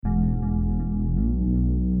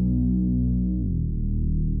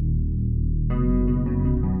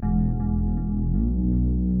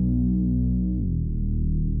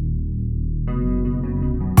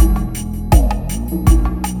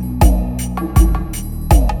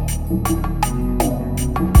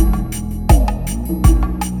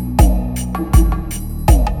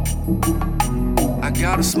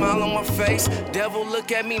face. Devil,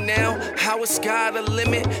 look at me now. How is sky the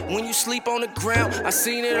limit? When you sleep on the ground, I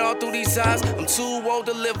seen it all through these eyes. I'm too old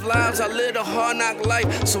to live lives. I lived a hard knock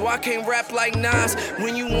life, so I can't rap like Nas.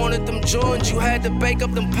 When you wanted them Jordans, you had to bake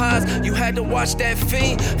up them pies. You had to watch that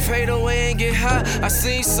fiend fade away and get high. I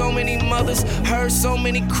seen so many mothers, heard so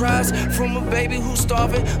many cries from a baby who's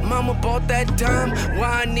starving. Mama bought that dime.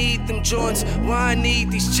 Why I need them joints? Why I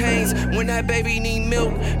need these chains? When that baby need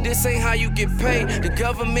milk, this ain't how you get paid. The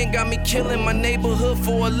government got me killing my neighborhood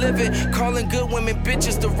for a living. Calling good women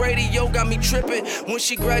bitches, the radio got me tripping. When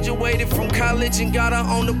she graduated from college and got her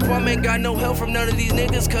own apartment, got no help from none of these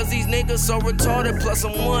niggas, cause these niggas so retarded. Plus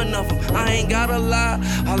I'm one of them, I ain't gotta lie.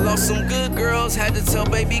 I lost some good girls, had to tell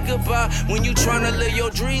baby goodbye. When you tryna live your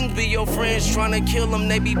dreams, be your friends tryna kill them.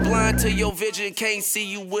 They be blind to your vision, can't see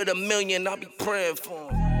you with a million. I be praying for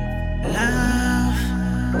them. Love,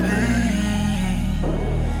 pain,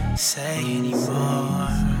 say anymore.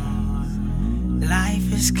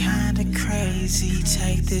 Life is kinda crazy,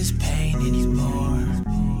 take this pain anymore.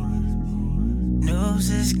 News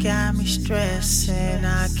has got me stressing,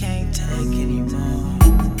 I can't take anymore.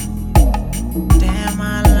 Damn,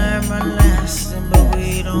 I learned my lesson, but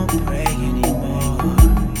we don't pray anymore.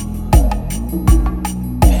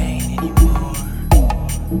 Pain anymore,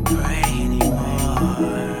 pray.